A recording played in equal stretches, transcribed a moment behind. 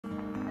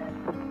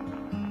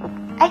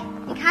哎，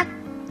你看，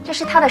这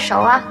是他的手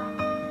啊，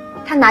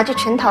他拿着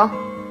拳头，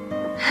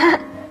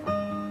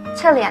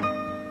侧脸，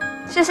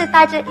是不是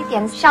带着一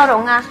点笑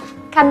容啊？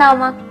看到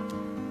吗？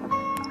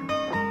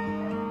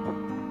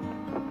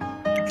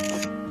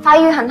发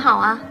育很好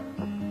啊，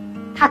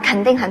他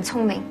肯定很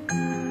聪明。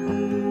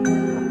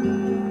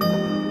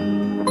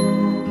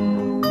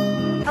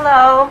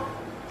Hello,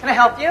 can I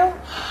help you?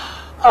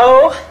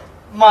 Oh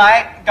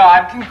my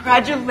God,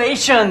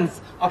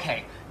 congratulations.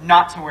 Okay,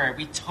 not to worry,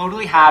 we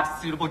totally have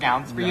suitable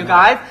gowns for you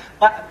guys.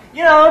 But,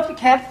 you know, if you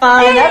can't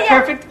find that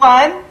perfect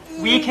one,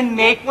 we can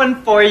make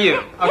one for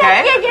you,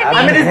 okay?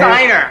 I'm a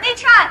designer. They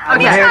try.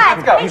 Okay,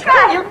 let's go. You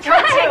can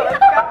try too. Let's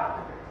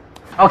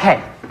go. Okay,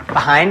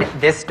 behind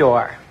this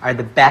door are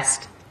the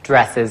best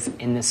dresses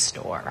in the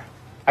store.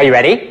 Are you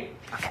ready?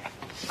 Okay.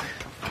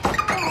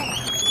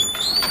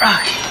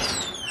 Okay.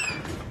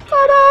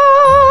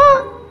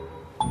 Ta-da!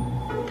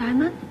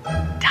 Diamond?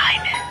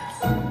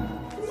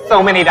 Diamonds.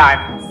 So many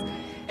diamonds.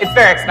 It's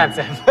very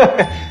expensive.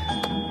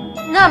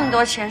 那么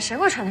多钱，谁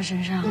会穿在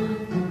身上啊？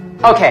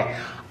 Okay,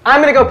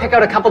 I'm gonna go pick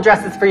out a couple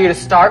dresses for you to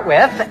start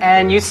with,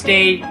 and you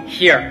stay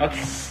here,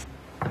 okay?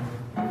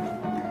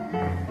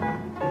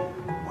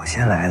 我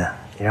先来的，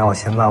你让我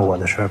先把我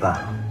的事儿办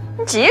了。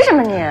你急什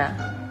么你？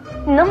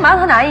你能麻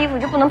头拿衣服，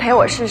就不能陪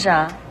我试试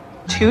啊？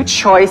 Two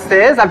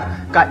choices. I've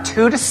got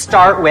two to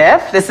start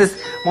with. This is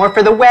more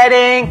for the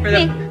wedding. For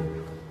the...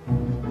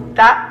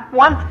 That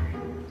one?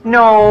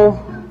 No,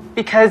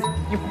 because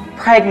you're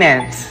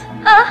pregnant.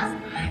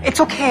 It's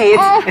okay.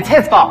 It's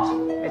his fault.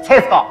 It's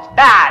his fault.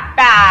 Bad.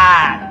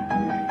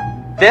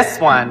 This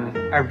one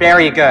are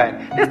very good.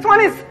 This one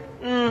is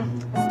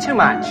it's too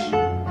much.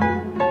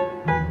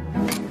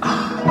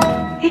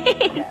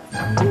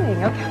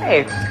 Doing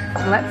okay.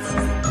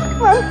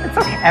 Well, it's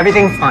okay.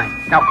 Everything's fine.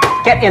 Now,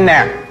 get in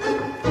there.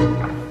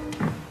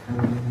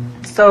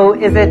 So,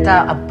 is it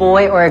a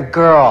boy or a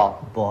girl?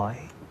 Boy.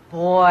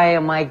 Boy,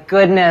 oh my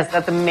goodness,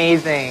 that's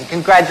amazing.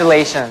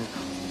 Congratulations.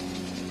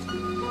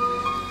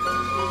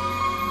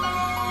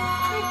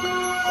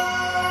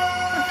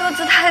 Oh 肚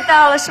子太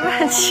大了，是不是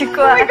很奇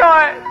怪 Oh my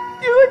god,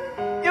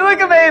 you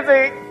look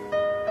amazing.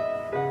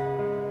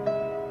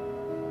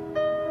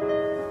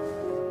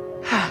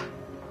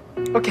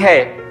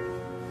 Okay,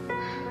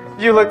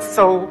 you look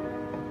so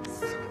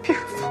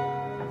beautiful.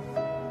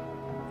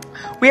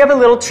 We have a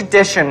little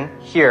tradition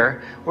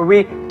here where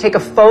we take a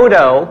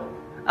photo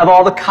of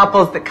all the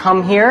couples that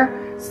come here.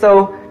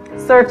 So,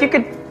 sir, if you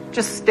could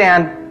just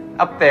stand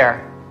up there.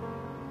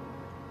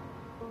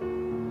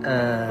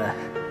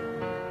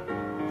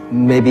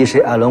 Maybe she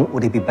alone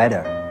would it be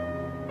better?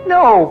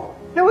 No,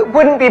 it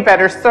wouldn't be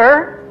better,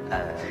 sir.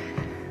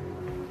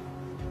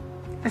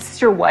 This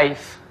is your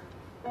wife.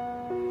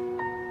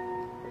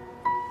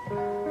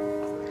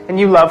 And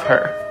you love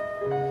her.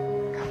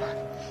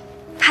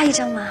 拍一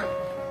张吗？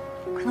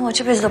可能我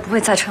这辈子都不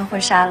会再穿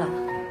婚纱了。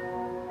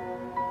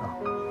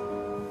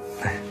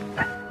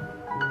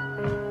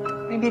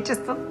 Maybe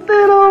just a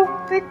little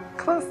bit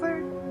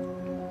closer.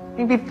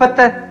 Maybe put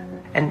the...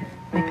 And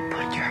maybe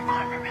put your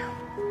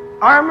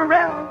arm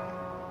around.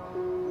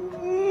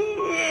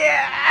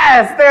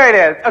 Yes, there it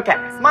is. Okay,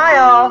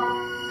 smile.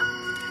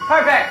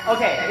 Perfect.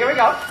 Okay, here we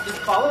go. Just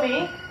follow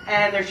me.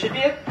 And there should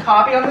be a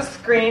copy on the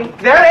screen.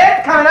 There it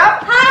is, coming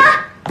up.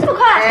 啊，这么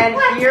快！ And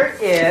here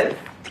is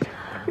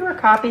your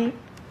copy.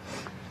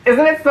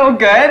 Isn't it so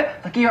good?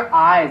 Look at your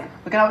eyes.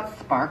 Look at how it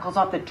sparkles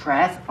off the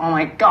dress. Oh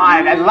my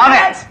god, I love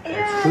it.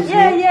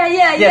 Yeah.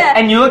 Yes,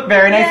 and you look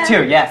very nice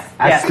too. Yes.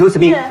 Excuse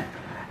me.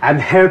 I'm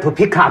here to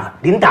pick up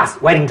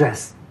Linda's wedding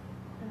dress.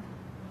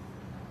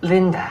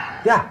 Linda.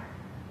 Yeah.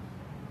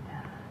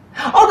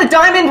 Oh, the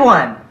diamond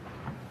one.